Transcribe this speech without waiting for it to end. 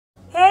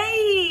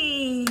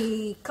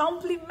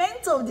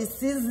compliment of the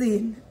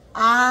season.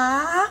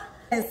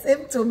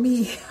 Same to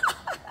me.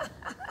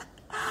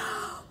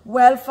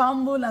 Well,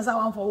 family, as I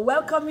want for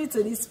welcome you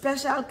to this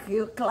special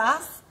Krio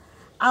class.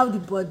 How the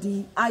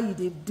body, how you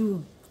they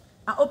do?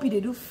 I hope you they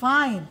do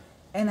fine,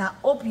 and I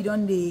hope you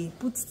don't they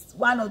put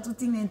one or two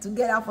things in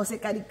together for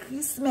sake of the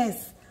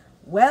Christmas.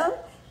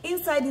 Well,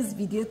 inside this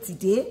video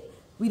today,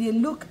 we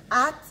will look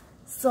at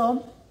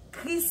some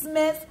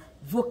Christmas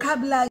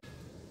vocabulary.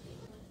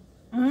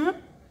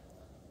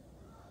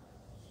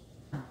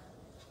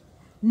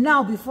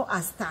 Now, before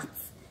I start,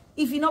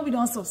 if you know we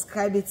don't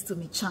subscribe it to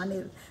my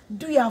channel,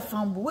 do your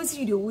family. What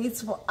you do wait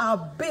for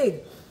our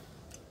big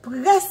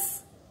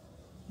press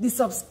the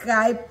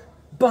subscribe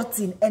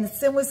button and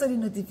same way so the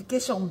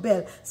notification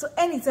bell. So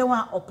anytime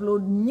I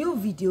upload new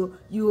video,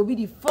 you will be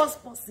the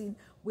first person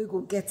we go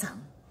get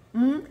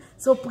them.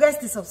 So press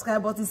the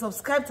subscribe button,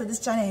 subscribe to this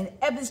channel and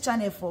help this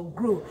channel for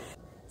grow.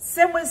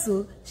 Same way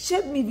so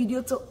share me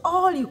video to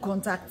all you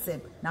contact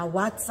them. Now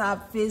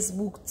WhatsApp,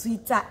 Facebook,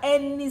 Twitter,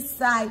 any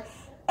side,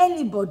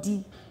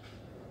 anybody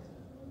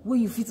where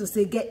you feel to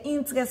say get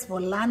interest for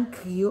learn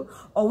Krio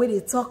or where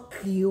they talk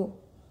Krio.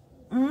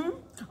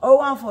 Or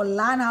one for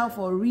learn how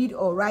for read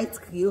or write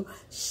Krio,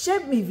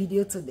 share me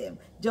video to them.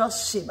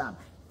 Just share them.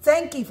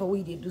 Thank you for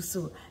what they do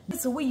so.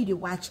 So when you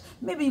watch,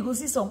 maybe you go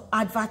see some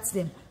adverts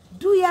them.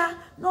 Do ya?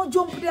 No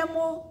jump them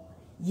all.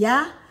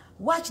 Yeah?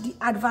 Watch the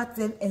advert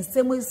them and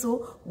same way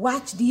so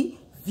watch the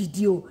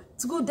video.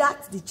 To go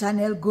that the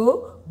channel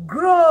go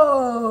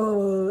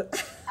grow.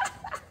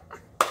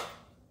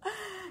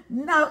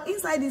 Now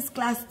inside this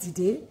class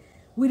today,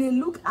 we will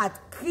look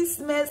at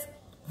Christmas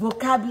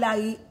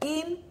vocabulary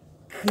in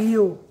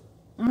Krio.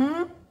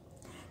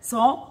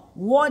 So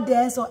what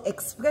there's or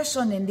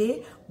expression in there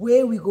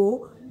where we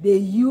go they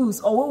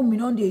use or what we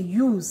know they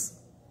use.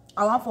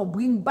 I want to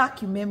bring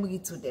back your memory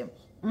to them.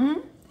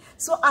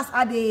 So as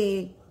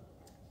they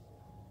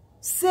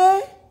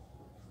say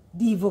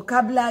the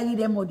vocabulary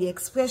them or the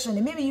expression,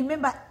 and maybe you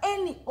remember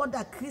any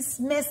other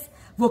Christmas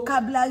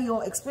vocabulary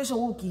or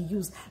expression we can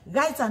use,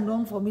 write and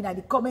down for me in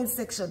the comment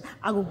section.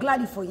 I will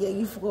gladly for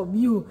hearing from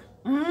you.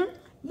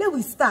 Let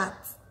we start.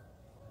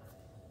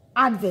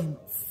 Advent.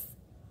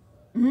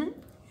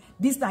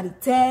 This is the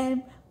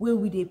time where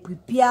we they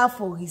prepare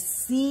for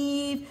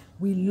receive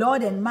we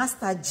Lord and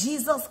Master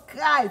Jesus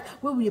Christ,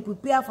 where we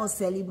prepare for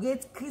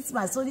celebrate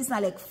Christmas. So this is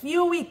like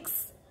few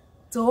weeks.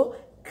 So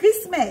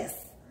Christmas.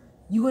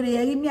 You go to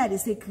hear me and they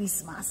say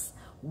Christmas.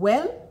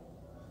 Well,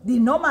 the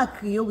normal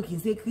Krio we can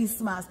say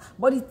Christmas,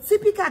 but the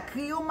typical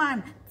Krio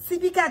man,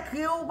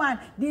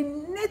 the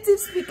native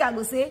speaker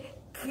will say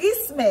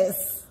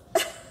Christmas.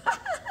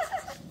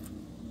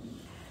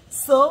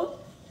 So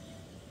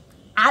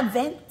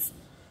Advent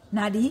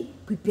now the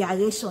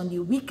preparation, the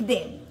week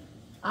then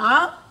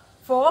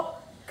for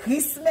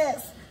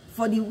Christmas,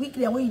 for the week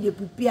then when you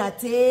prepare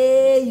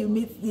till you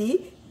meet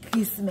the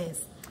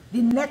Christmas.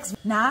 The next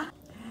now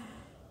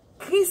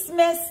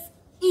Christmas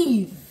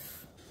Eve.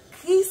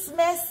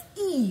 Christmas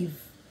Eve.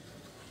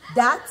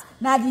 That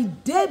now the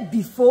day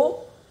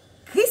before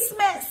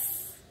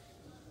Christmas.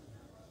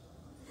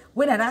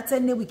 When at that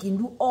time we can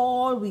do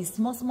all with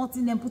small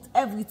things and put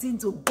everything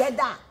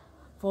together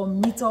for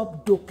meet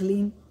up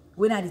Docklin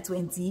when at the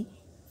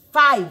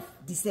 25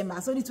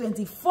 December. So the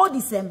 24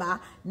 December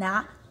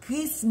now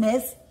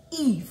Christmas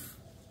Eve.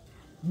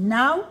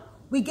 Now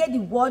we get the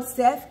word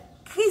self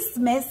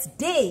Christmas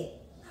Day.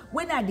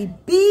 When are the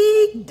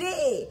big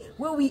day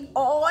where we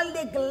all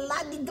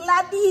the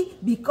gladdy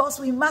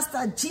because we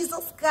Master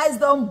Jesus Christ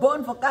don't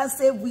born for can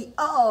save we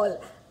all.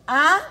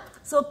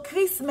 So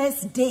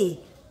Christmas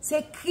Day.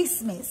 Say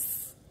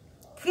Christmas.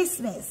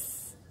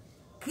 Christmas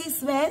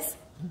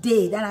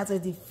Day. That's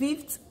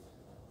 25th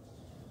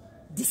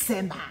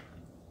December.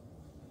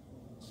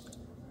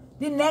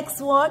 The next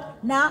word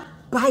now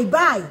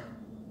bye-bye.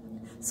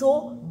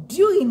 So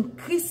during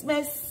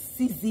Christmas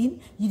season,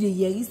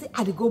 you say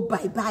I go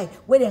bye-bye.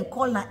 Where they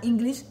call in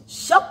English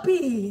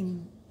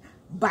shopping.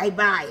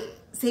 Bye-bye.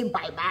 Say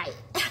bye-bye.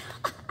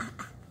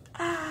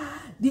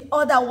 The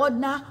other word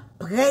now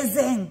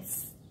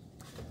presents.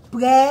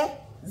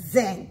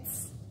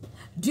 Presents.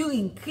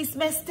 During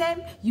Christmas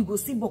time, you go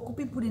see beaucoup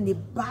people in the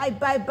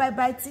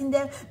bye thing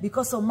there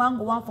because some man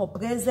go want for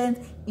present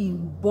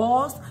in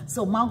boss,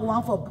 some man go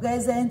want for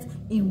present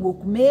in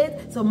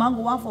workmate, some man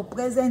go want for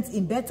present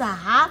in better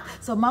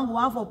half, some man go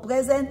want for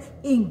present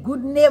in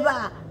good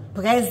neighbor.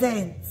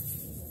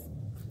 Presents.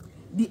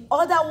 The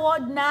other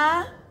word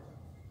now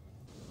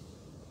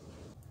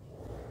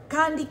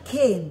candy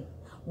cane.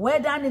 Where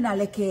down in a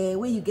like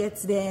where you get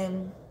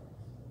them,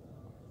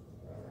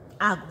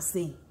 I go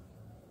say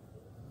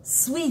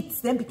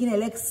sweets, then picking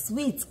like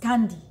sweet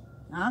candy.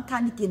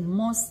 Candy cane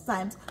most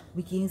times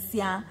we can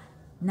see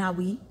now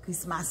we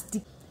Christmas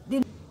stick.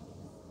 The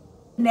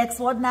next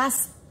word now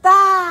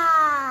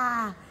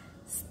star.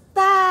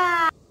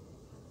 Star.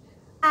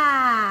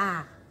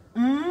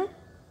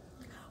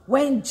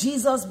 When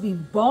Jesus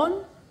been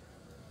born,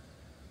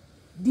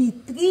 the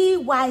three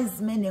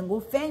wise men go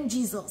find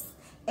Jesus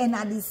and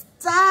at the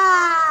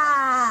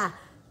star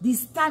The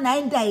star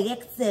na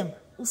direct them.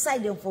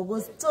 Outside them for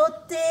goes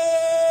tote.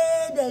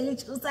 They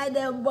reach outside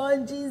them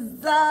born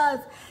Jesus.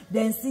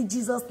 Then see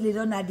Jesus laid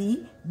on at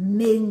the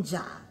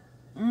manger.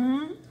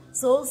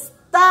 So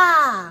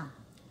star.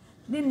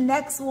 The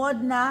next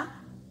word now,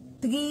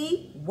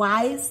 3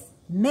 wise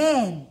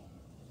men.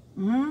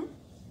 We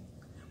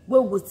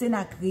will say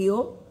na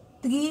Krio,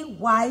 3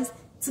 wise,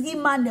 3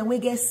 man then we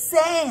get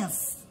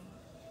sense.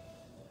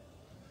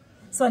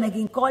 So I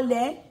can call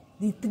them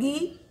the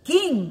 3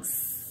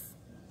 kings.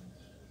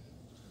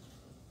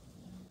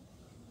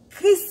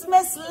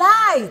 Christmas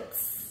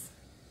lights.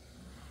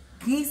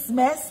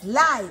 Christmas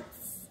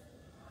lights.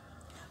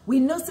 We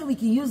know so we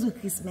can use the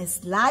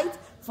Christmas light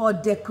for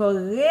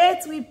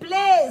decorate we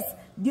place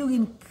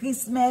during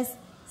Christmas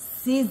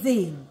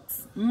season.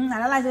 I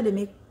don't like how they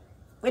make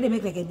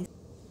like a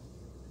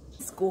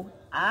disco.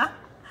 I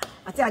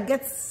think I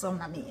get some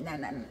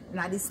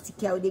now this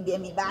sticker they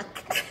get me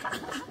back.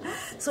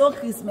 So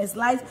Christmas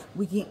lights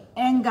we can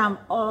hang them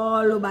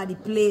all over the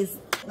place.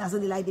 That's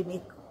what they like they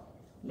make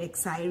like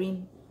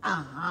siren.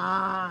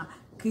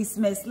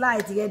 Christmas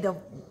lights, you get the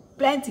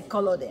plenty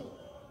color them.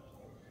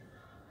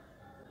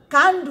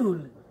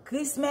 Candle,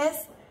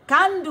 Christmas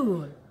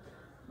candle.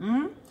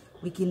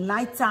 We can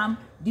light them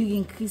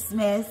during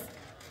Christmas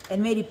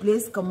and make the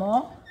place come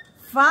on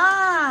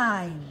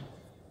fine.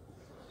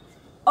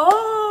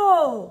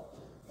 Oh,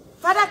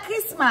 Father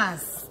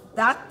Christmas,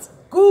 that's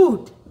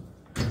good.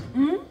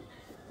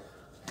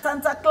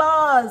 Santa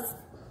Claus,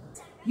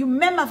 you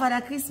remember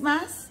Father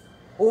Christmas?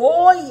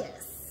 Oh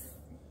yes.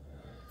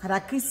 Father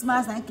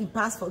Christmas, I can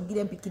pass for give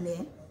them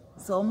picking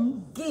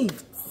some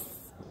gifts.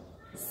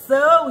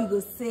 So we go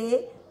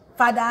say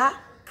Father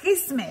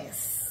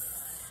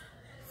Christmas.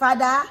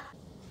 Father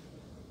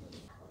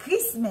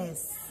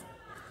Christmas.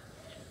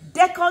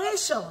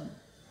 Decoration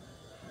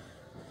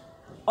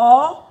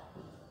or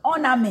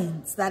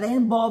ornaments that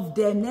involve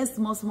them. Next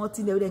small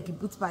thing they can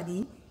put for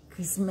the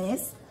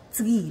Christmas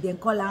tree. They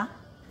call her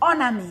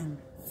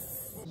ornaments.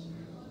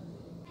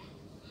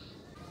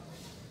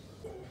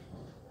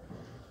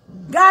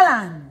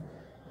 Garland.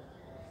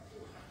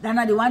 That's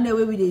not the one the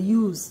way we they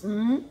use.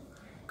 You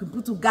can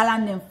put to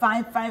garland them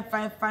fine.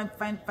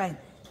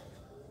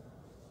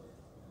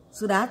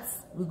 So that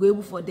we go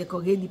able for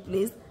decorate the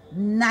place.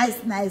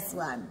 Nice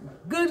one.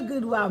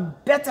 Good one.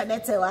 Better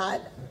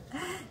one.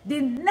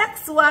 The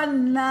next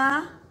one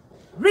now,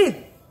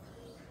 wreath.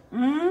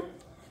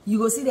 You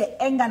go see the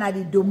hanger at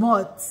the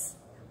domot.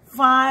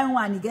 Fine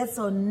one. You get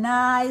some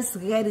nice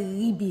red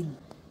ribbon.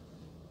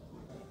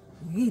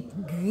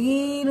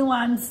 Green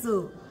one,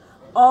 so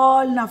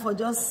all now for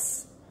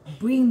just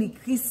bring the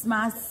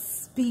Christmas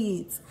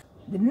spirit.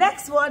 The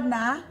next word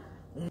now,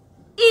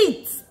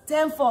 eat.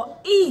 Time for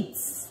eat.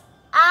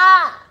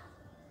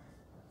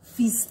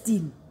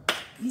 Feasting.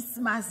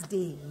 Christmas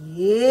day.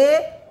 Yeah.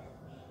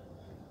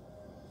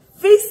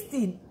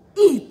 Feasting.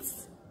 Eat.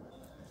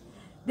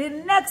 The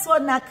next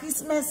one now,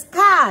 Christmas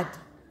card.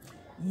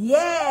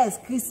 Yes,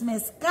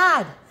 Christmas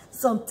card.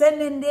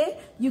 Sometime day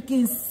you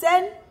can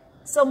send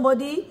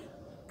somebody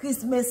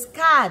Christmas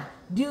card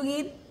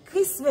during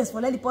Christmas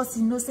for let the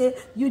person know say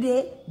you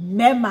dey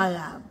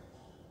memorable.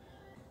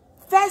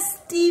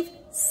 Festive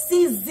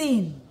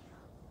season.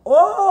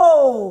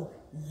 Oh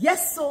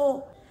yes,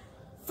 so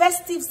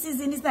festive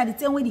season is not the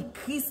time when the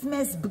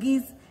Christmas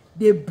breeze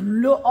they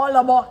blow all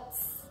about.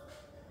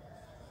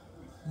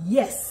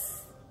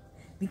 Yes,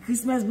 the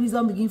Christmas breeze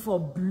don't begin for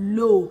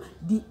blow.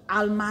 The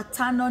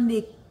Almatano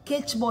they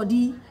catch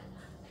body.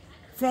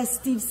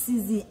 Festive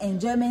season,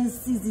 enjoyment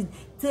season,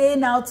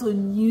 turn out to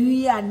New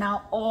Year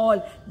now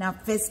all now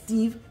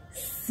festive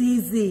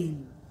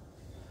season.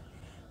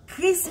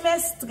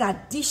 Christmas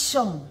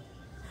tradition.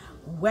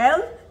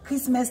 Well,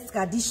 Christmas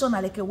tradition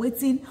are like a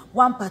waiting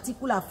one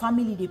particular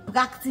family they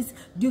practice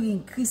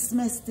during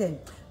Christmas time.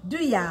 Do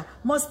ya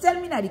must tell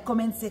me in the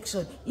comment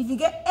section if you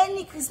get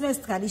any Christmas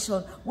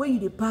tradition where you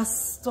they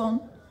pass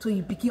on to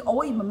you picking or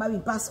where your mama will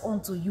pass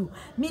on to you.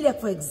 Me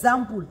like for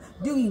example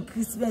during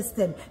Christmas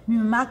time, me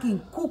mama can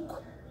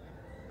cook.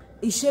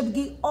 It should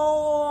give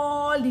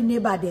all the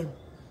neighbor them.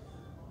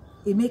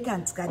 It make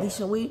a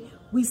tradition where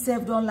we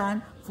serve don't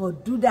learn for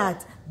do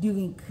that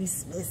during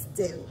Christmas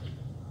time.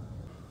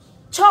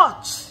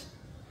 Church.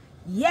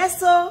 Yes,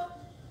 sir.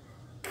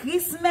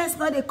 Christmas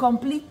not a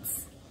complete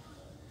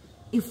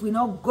if we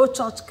not go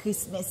church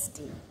Christmas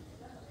day.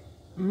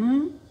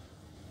 And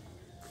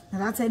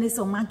that's any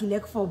some man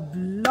like for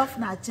bluff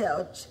na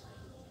church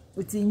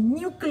with the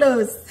new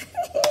clothes.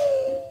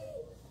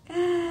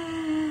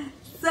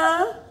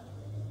 So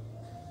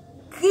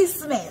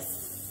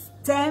Christmas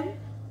time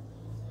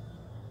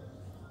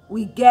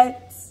we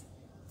get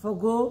for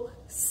go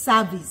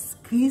service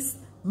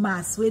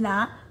Christmas when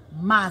a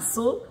mass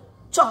so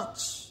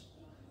church.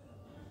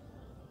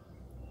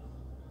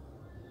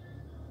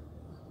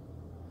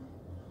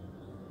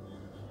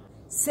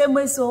 Same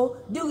way so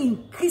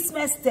during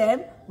Christmas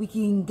time we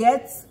can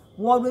get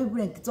what we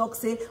bring talk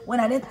say when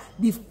I let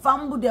the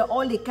family they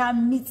all they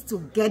can meet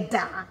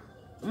together.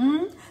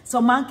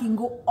 So man can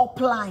go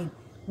upline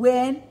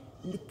when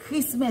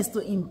Christmas to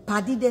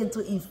impart them, to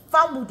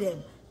inform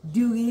them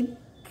during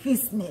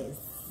Christmas.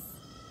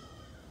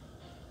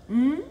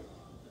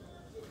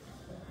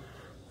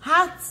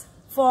 Heart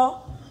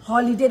for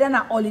holiday, then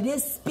a holiday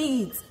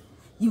spirit.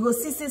 You go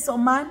see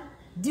some man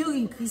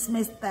during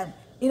Christmas time.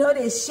 You know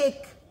they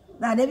shake.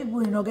 Now then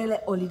people you know get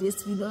like holiday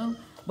spirit.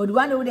 But the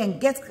one who then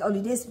get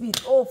holiday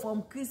spirit, oh,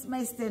 from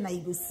Christmas time, you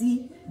go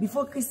see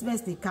before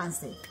Christmas they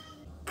cancel.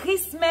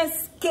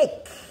 Christmas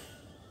cake.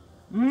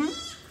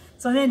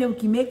 So then they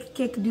can make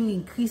cake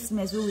during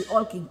Christmas where we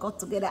all can cut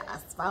together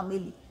as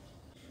family.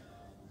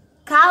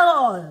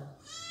 Carol.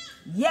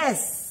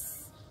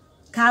 Yes.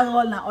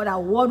 Carol na other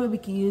word we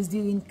can use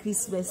during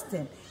Christmas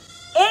time.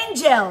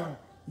 Angel.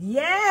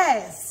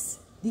 Yes.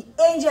 The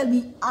angel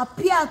will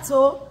appear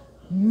to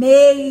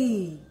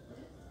Mary.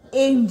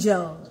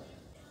 Angel.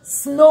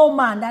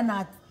 Snowman, that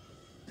not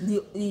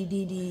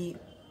the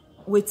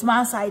with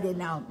man side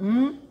now.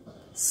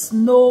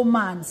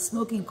 Snowman,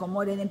 snow can come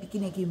out and then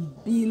picking can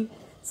build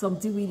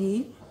something with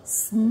the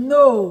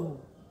snow.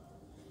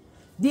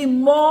 The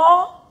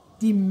more,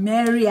 the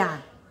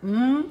merrier.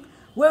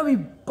 Where we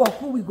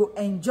boku, we go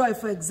enjoy.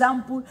 For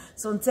example,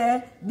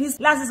 sometimes this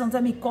last year,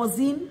 sometimes my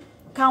cousin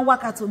can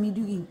work at me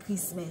during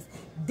Christmas.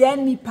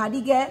 Then me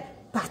party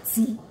get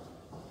party.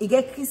 He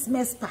get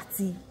Christmas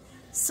party.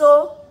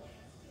 So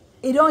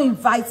he don't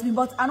invite me,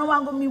 but I don't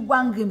want to go me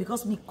one game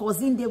because my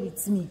cousin there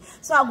with me.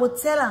 So I go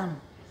tell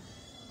him,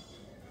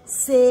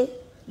 say,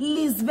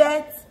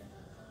 Lisbeth,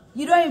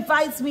 you don't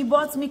invite me,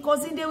 but my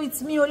cousin there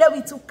with me, or let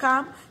me to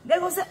come. They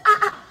go say,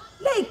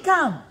 let it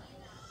come.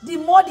 The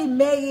more the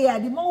merrier,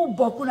 the more we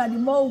bokuna, the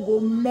more we go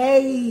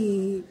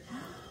merry.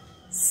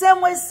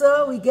 Same way,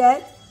 so we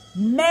get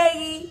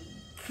Merry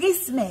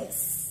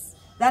Christmas.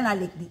 That's not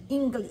like the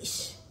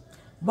English.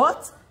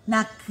 But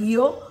na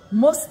Krio,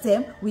 most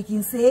time we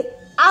can say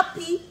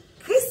Happy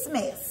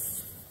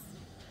Christmas.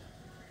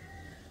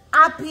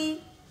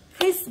 Happy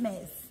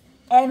Christmas.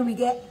 And we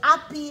get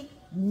Happy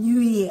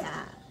New Year.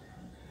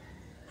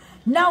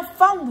 Now,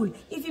 family,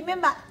 if you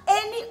remember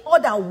any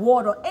other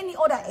word or any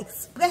other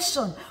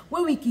expression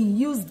where we can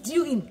use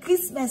during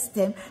Christmas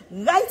time,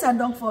 write it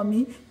down for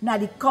me in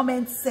the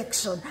comment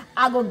section.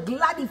 I go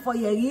gladly for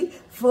hearing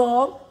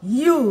from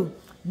you.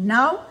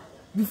 Now,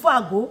 before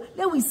I go,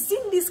 let we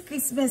sing this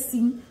Christmas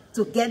sing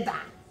together.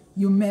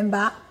 You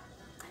remember?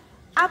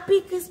 Happy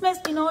Christmas,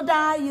 you know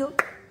that you.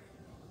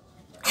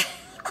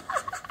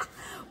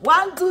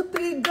 1, 2,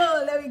 3,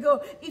 go. Let me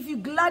go. If you're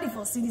glad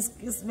for sing this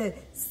Christmas,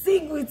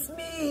 sing with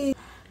me.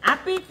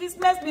 Happy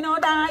Christmas, we know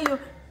that you.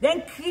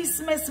 Then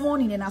Christmas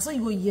morning, and so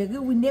you go hear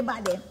it with neighbor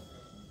them.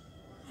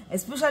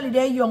 Especially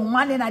the young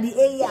man in the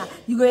area.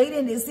 You go hear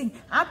them, they sing,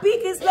 Happy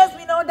Christmas,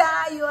 we know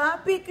that you.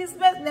 Happy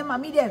Christmas, then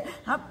mommy them.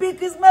 Happy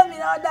Christmas, we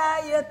know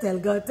that you. Tell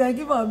God, thank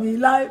you for me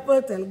life. Oh,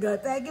 tell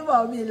God, thank you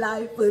for me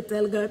life. Oh,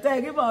 tell God,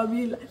 thank you for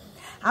me life.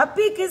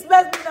 Happy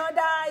Christmas, we know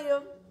that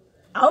you.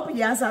 I hope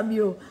you answer me.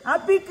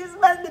 Happy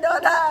Christmas, me know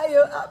that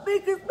you. Happy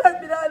Christmas,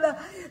 me know that.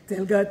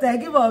 Tell God,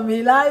 thank you for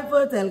me life.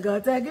 Oh, tell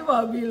God, thank you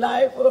for me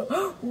life.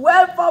 Oh.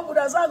 Well,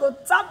 family, so I go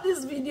tap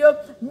this video.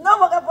 Don't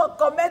forget for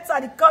comments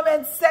at the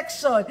comment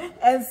section.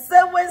 And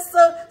same way,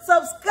 so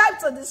subscribe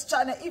to this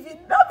channel. If you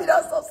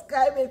don't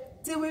subscribe it,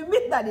 till we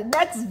meet at the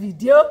next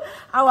video.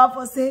 I want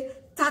to say,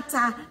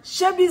 Tata,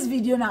 share this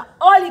video now.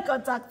 All you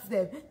contact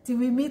them. Till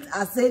we meet,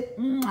 I say,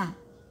 mwah,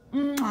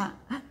 mwah,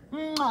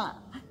 mwah.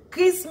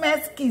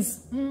 Christmas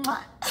kiss.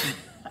 Mwah.